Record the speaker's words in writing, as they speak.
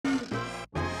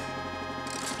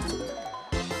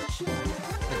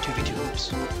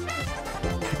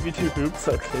hoops. Give me 2 hoops?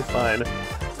 Okay, fine.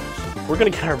 We're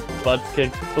gonna get our butts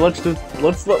kicked, but no.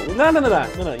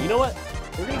 You know what?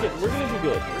 We're gonna do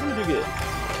good. We're gonna do good.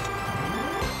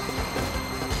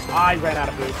 I ran out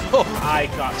of boots. Oh. I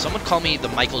got. Someone call me the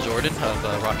Michael Jordan of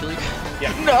Rocket League.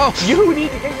 Yeah. No. You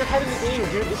need to get your head in the game,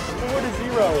 dude. It's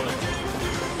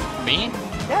 4-0. Me?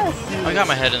 Yes. Dude. I got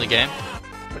my head in the game.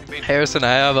 Harrison,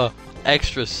 I have a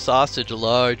extra sausage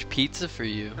large pizza for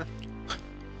you.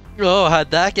 Oh,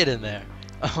 how'd that get in there?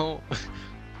 Oh.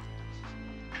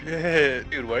 Yeah,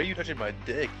 dude, why are you touching my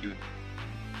dick, you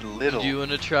little? Do you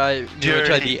wanna try?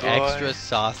 The boy. extra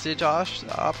sausage option?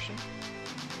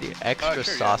 The extra sure,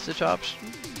 sausage option?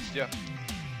 Yeah.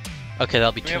 Okay,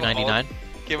 that'll be Can we have $2.99.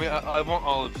 Okay, I want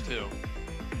olives too.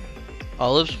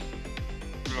 Olives?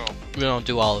 No. We don't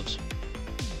do olives,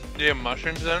 Do you have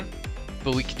mushrooms then?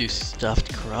 but we can do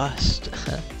stuffed crust.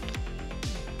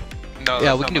 No.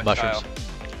 Yeah, that's we not can do my mushrooms. style.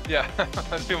 Yeah,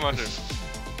 let's do mushrooms.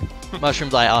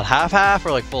 Mushrooms like on half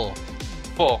or like full?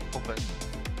 Full thing.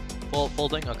 Full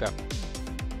thing? Okay.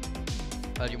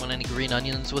 Do you want any green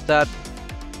onions with that?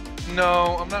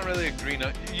 No, I'm not really a green.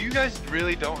 You guys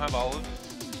really don't have olives?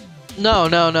 No,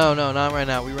 not right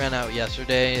now. We ran out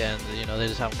yesterday, and you know they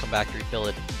just haven't come back to refill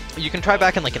it. You can try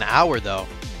back in like an hour though.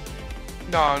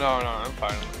 No, I'm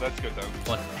fine. That's good then.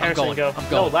 I'm Harrison, going. go. I'm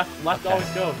going. No, left Okay. always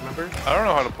go. Remember? I don't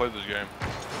know how to play this game.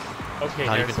 Okay,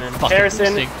 Not even Harrison. fucking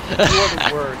Harrison, boosting. you are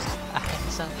the worst.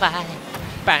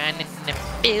 Finding the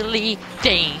Billy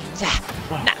James.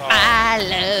 Now I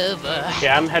love her.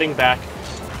 Yeah, I'm heading back.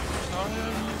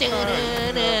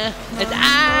 As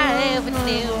I ever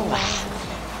knew.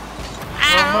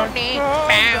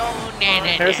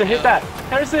 Harrison, hit that.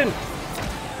 Harrison.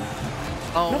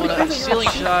 Oh, No, what a because you're ceiling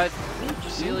a- shot.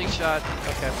 Ceiling shot.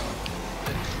 Okay.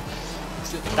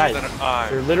 Guys,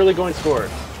 they're literally going to score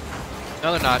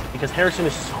No, they're not. because Harrison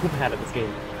is so bad at this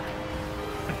game.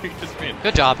 You're just being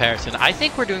Good job, Harrison. I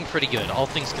think we're doing pretty good, all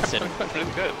things considered.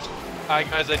 really good. Alright,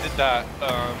 guys, I did that.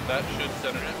 That should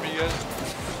center it for you guys.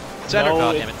 Center, No,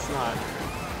 goddammit. it's not.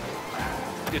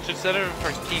 It should center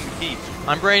for King Keith.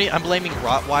 I'm blaming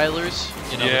Rottweilers,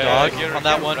 you know, the dog, on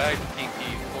that one. King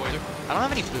Keith, boys. I don't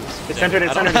have any boosts. It's centered,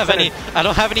 it's I don't centered, have it's any. I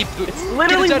don't have any boosts. It's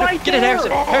literally get it, right Get it, there.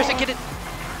 Harrison. Harrison, get it.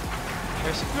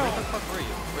 Harrison, where the fuck were you?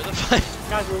 Where the fuck?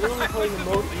 Guys, we're literally playing the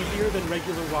mode easier than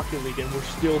regular Rocket League, and we're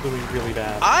still doing really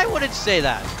bad. I wouldn't say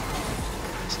that.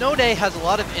 Snow Day has a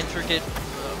lot of intricate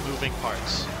moving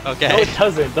parts. Okay. No, it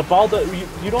doesn't. The ball,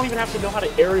 you don't even have to know how to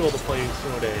aerial to play in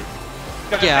Snow Day.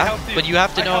 Guys, I Yeah, helped you. but you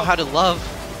have to I know helped how to love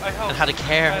I helped. and how to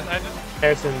care. I just,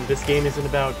 Harrison, this game isn't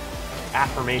about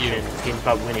affirmation. This game's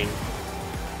about winning.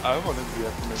 I wanted to be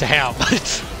affirmation. Damn.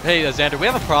 Hey, Xander, we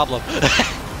have a problem.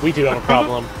 We do have a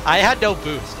problem. I had no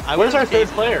boost. Where's our third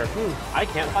player? I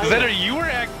can't find Xander, him. you were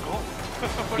at goal.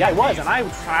 Yeah, I was, and I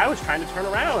was trying to turn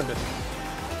around.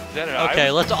 Xander, Okay,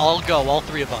 let's all go, all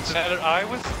three of us. Xander, I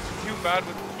was too bad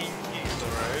with King Keith,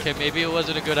 alright? Okay, maybe it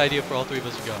wasn't a good idea for all three of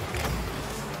us to go.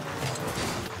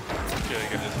 Okay, I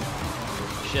get it.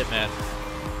 Shit, man.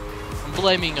 I'm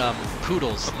blaming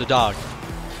Poodles, the dog.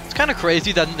 It's kind of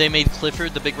crazy that they made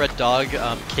Clifford the Big Red Dog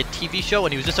kid TV show,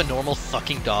 and he was just a normal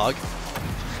fucking dog.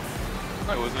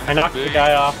 I knocked the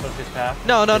guy off of his path.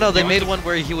 No. They made one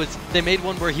where he was. They made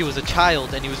one where he was a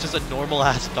child, and he was just a normal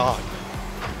ass dog.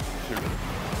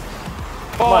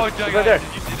 Oh, on, Doug, right there.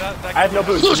 did you see that? That I have no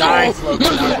boost. Nice, Logan.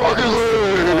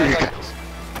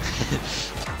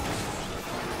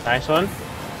 Nice one.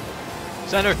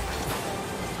 Center.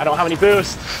 I don't have any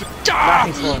boost.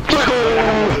 Nice one. I don't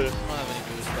have any boost. I don't have any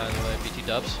boost, by the way. BT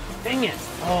dubs. Dang it.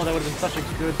 Oh, that would have been such a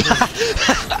good boost.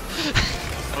 I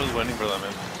was waiting for that,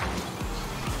 man.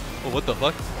 Oh, what the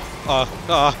fuck?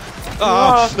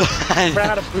 Ran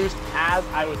out of boost as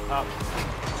I was up.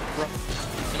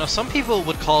 You know, some people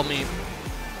would call me.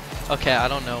 Okay, I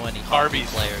don't know any hockey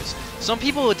Arby's. players. Some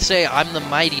people would say I'm the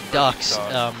Mighty Ducks.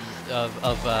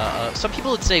 Some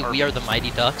people would say we are the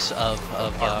Mighty Ducks of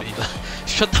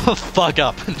shut the fuck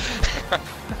up.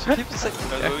 Some people say,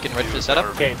 yeah, getting ready for the setup.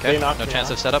 Okay, they knocked no me chance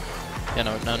off. of setup. Yeah,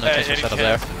 no chance of setup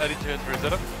there. Any chance for a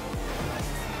setup?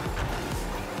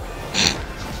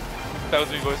 That was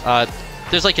me, boys.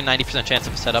 There's like a 90% chance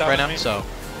of a setup That right was now, me. so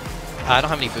I don't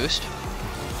have any boost.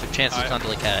 The chance is gone to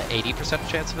like a 80%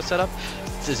 chance of a setup.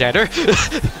 Xander,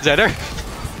 Xander.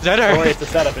 Don't worry, it's a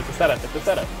setup, it's a setup, it's a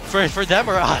setup. For them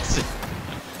or us?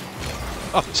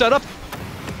 Oh, shut up!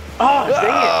 Oh, dang it,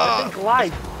 that thing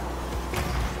glide.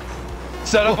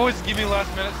 Setup, boys. Give me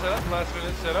last minute setup. Last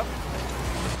minute setup.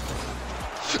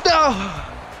 No!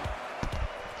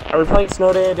 Are we playing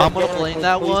Snow Day again? I'm gonna blame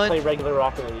that Please one. play regular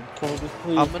Rocket League. Can we just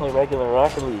please I'm gonna- play regular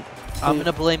Rocket League? I'm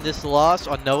gonna blame this loss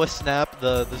on Noah Snap,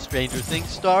 the Stranger Things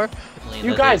star.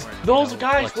 You guys, those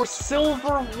guys were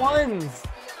silver ones.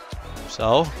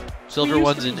 So, silver we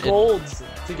ones used to in be golds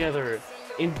together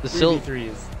in The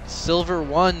 3v3s. silver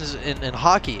ones in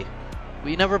hockey.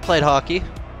 We never played hockey.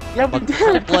 Yeah, we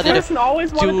did. Blooded. Harrison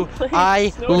always wanted Do to play I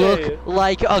Snow look Day.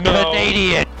 like a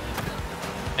Canadian?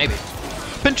 Maybe.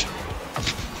 Pinch.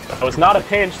 That was not a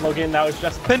pinch, Logan. That was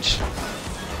just Pinch.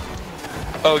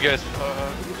 Oh, guys.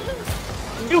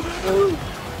 you.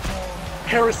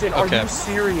 Harrison, are Okay. you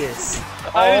serious?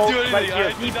 I didn't do Oh, anything. right here.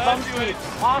 I He did not bumped do me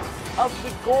anything. off of the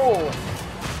goal.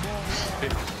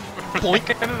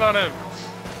 Boink. Landed on him.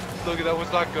 Look, that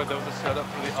was not good. That was a setup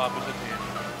for the opposite team.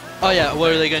 Oh yeah, what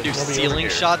are they gonna do? Nobody over Ceiling here.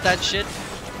 shot that shit?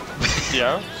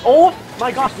 Yeah? Oh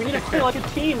my gosh, we need to play like a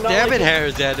team. Not Damn like it,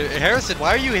 Harrison. Harrison, why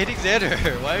are you hitting Xander?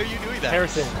 Why are you doing that?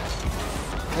 Harrison.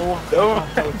 Oh, No.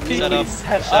 that was really Set up.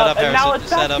 set Set up. up, And now Harrison. it's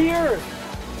Set back up. here.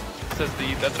 Says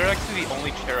that's actually the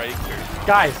only chair I cleared.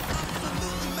 Guys,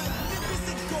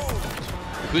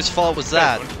 Whose fault was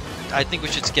that? I think we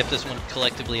should skip this one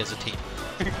collectively as a team.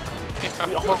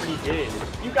 we already did.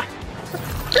 You guys.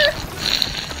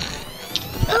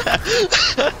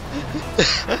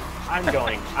 I'm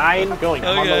going. I'm going.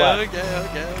 I'm on the left.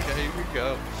 Okay, here we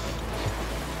go.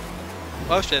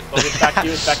 Oh shit. Oh, it's back to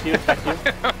you. It's back to you. It's back to you.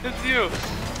 It's you.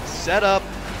 Set up.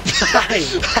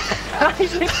 Guys, guys,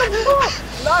 hit the ball.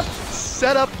 Not.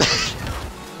 Set up.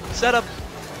 Set up.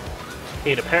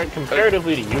 Hey,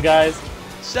 comparatively to you guys,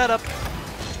 Set up.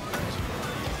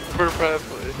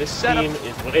 this Set up. team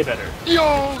is way better.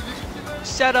 Yo!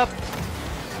 Set up.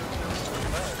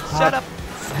 Set up.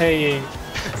 Saying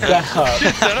set up.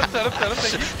 Set up, set up, set up,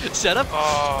 thank you. Set up.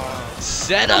 Oh.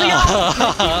 Set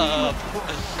up.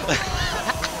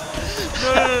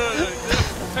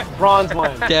 No. Bronze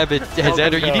one. Damn it,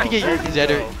 Xander, you need to get your Go.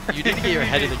 Xander, you need to get your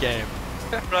head in the game.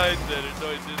 Right, Xander, no,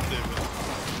 I did save it.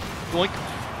 Boink.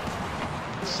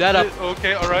 Set up.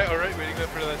 Okay, alright, waiting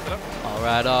for that setup.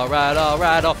 Alright.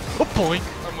 Oh, boink.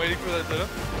 I'm waiting for that setup.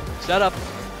 Set up.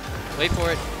 Wait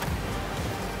for it.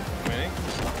 Waiting.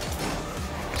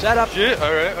 Set up. Shit,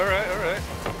 alright.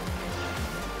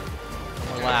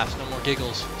 No more laughs, no more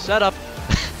giggles. Set up.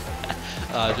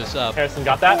 Just up. Harrison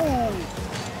got that.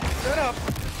 Set up.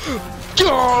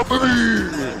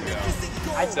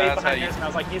 I stayed That's how behind you- Harrison. I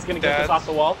was like, he's gonna get this that's- off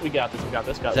the wall. We got this. We got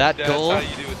this. Got That That's goal how you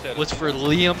do a setup. was for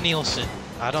Liam Nielsen.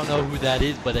 I don't know who that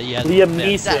is, but he has Liam that-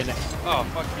 Neeson. Oh,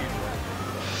 fuck you.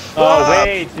 Oh,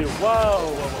 way too.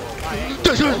 Whoa. My ankle.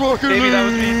 This is Rocket Baby, that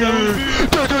was me, that was me.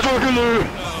 This is Rocket League.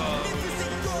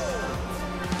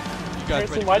 You guys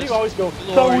Harrison, ready why for do you this always go?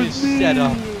 glorious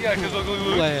setup? Yeah, because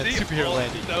look, Land, see? superhero Oh,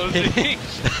 landing. That was me.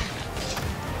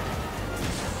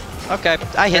 Okay,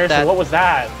 I hit Harrison, that. what was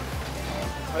that?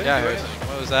 Yeah, Harrison,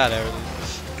 what was that, Harrison?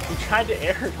 You tried to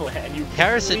air land. You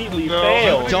Harrison, completely no.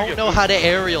 failed. You don't know how to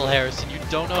aerial, Harrison. You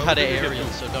don't know how to gonna get aerial,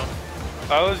 this. so don't.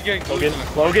 I was getting close.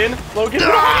 Logan. Boom!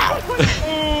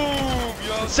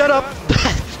 Y'all see Set up.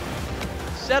 that?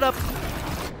 Set up.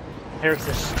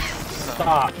 Harrison,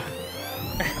 stop.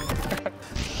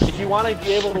 If you want to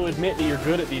be able to admit that you're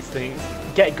good at these things,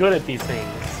 get good at these things.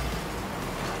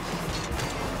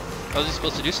 How was he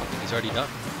supposed to do something? He's already done.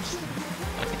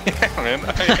 Yeah, man,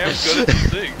 I am good at these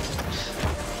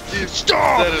things.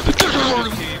 Stop!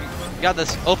 Team. You got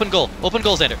this. Open goal. Open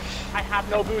goal, Xander. I have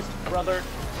no boost, brother.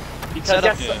 Because Set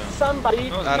up. yes, Yeah. somebody.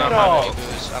 No, I don't have any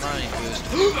boost. I don't have any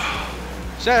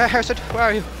boost. Harrison, where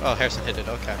are you? Oh, Harrison hit it.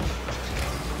 Okay.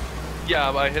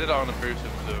 Yeah, but I hit it on a person,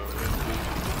 so.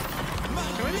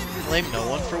 Blame no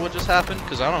one for what just happened,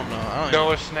 because I don't know. I don't.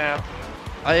 Noah snap.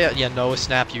 Yeah, Noah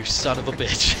Snap, you son of a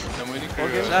bitch. I'm waiting for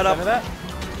Okay, Shut up. none of that?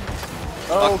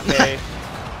 Okay.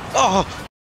 Oh.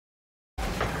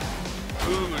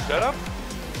 Ooh, set up?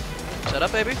 Set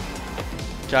up, baby.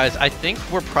 Guys, I think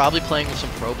we're probably playing with some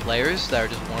pro players that are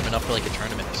just warming up for like a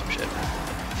tournament or some shit.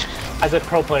 As if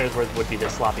pro players would be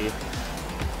this sloppy.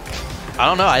 I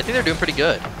don't know. I think they're doing pretty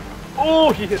good.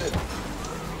 Oh, he hit it.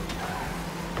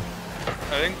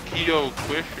 I think Keo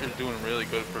Quish is doing really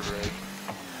good for Red.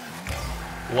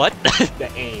 What? The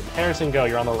aim. Harrison, go.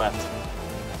 You're on the left.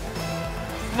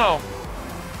 No.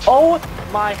 Oh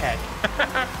my heck.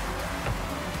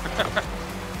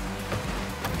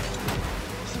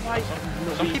 This is why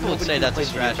Some people would nobody say that's a plays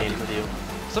video strategy. games with you.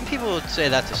 Some people would say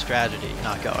that's a strategy,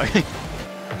 not going.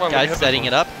 Come on, Guys, setting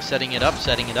it up, setting it up,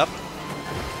 setting it up.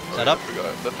 Set up. I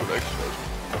forgot. That's what X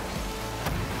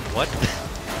What?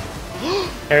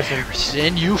 Harrison.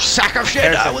 Harrison, you sack of shit!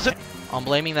 Harrison. I wasn't. I'm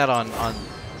blaming that on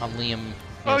Liam.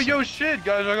 Oh, Nielsen. yo, shit,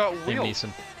 guys, I got Liam wheels. Neeson.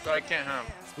 That I can't have.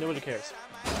 Nobody cares.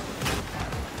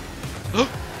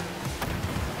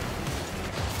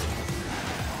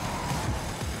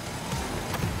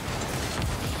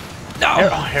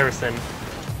 Harrison.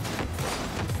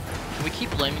 Can we keep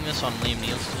blaming this on Liam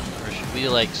Nielsen, or should we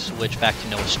like switch back to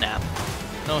Noah Snap?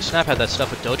 Noah Snap had that stuff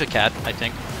with Doja Cat, I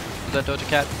think. Was that Doja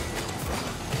Cat?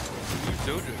 Who's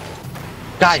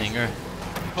Doja? Guys. Singer.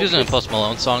 She was in a Post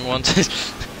Malone song once.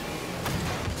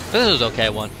 This is okay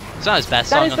one. It's not his best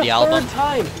That song is on the the album. third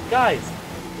time, guys.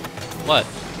 What?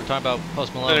 We're talking about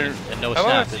Post Malone and Noah How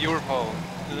about Snap. it's your fault?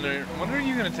 When are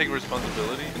you gonna take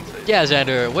responsibility and say, Yeah,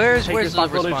 Xander, where's Take the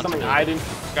responsibility for something I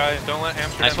responsibility? didn't. guys, don't let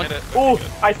Amsterdam Nice one. hit it?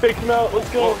 Oh, I faked him out. Let's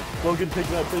go. Logan, take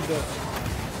that, take that.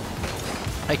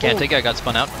 I can't take it, I got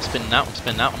spun out. I'm spinning out, I'm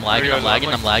spinning out, I'm lagging, There I'm you go, lagging,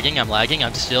 I'm I'm lagging, I'm lagging,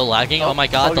 I'm still lagging. Oh my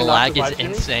god, the Logan lag knocked is the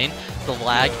live insane. The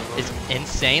lag is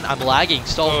insane. I'm lagging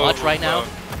so much right now.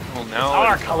 Well, now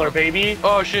Our it's- color, baby.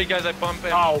 Oh shit, guys, I bumped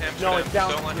Oh, Amsterdam. no, it's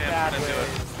down Don't let the bad Amsterdam do way.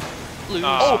 it. Blues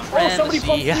Oh, somebody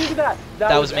bumped frenzy. into that.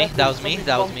 That was me, epic. that was me, Somebody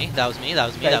that was bumped- me, that was me, that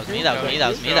was me, that was me, that was me, that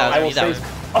was me, that I was will me, that was say. me.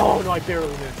 Oh no, I barely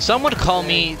missed. Some would call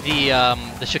me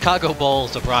the Chicago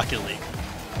Bulls of Rocket League.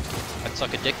 I'd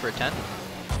suck a dick for a 10.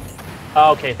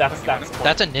 Oh, okay, that's.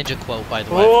 That's a ninja quote, by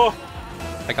the way. Oh,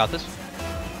 I got this.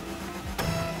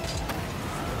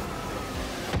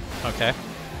 Okay.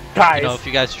 guys. You know, if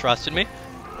you guys trusted me,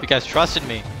 if you guys trusted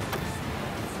me,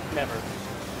 Never.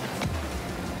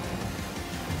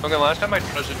 Okay, last time I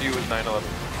trusted you was 9/11.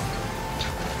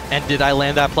 and did I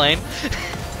land that plane?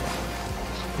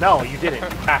 No, you didn't.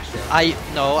 You crashed it.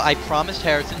 I promised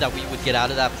Harrison that we would get out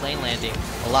of that plane landing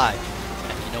alive.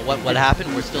 And you know what? What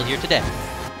happened? We're still here today.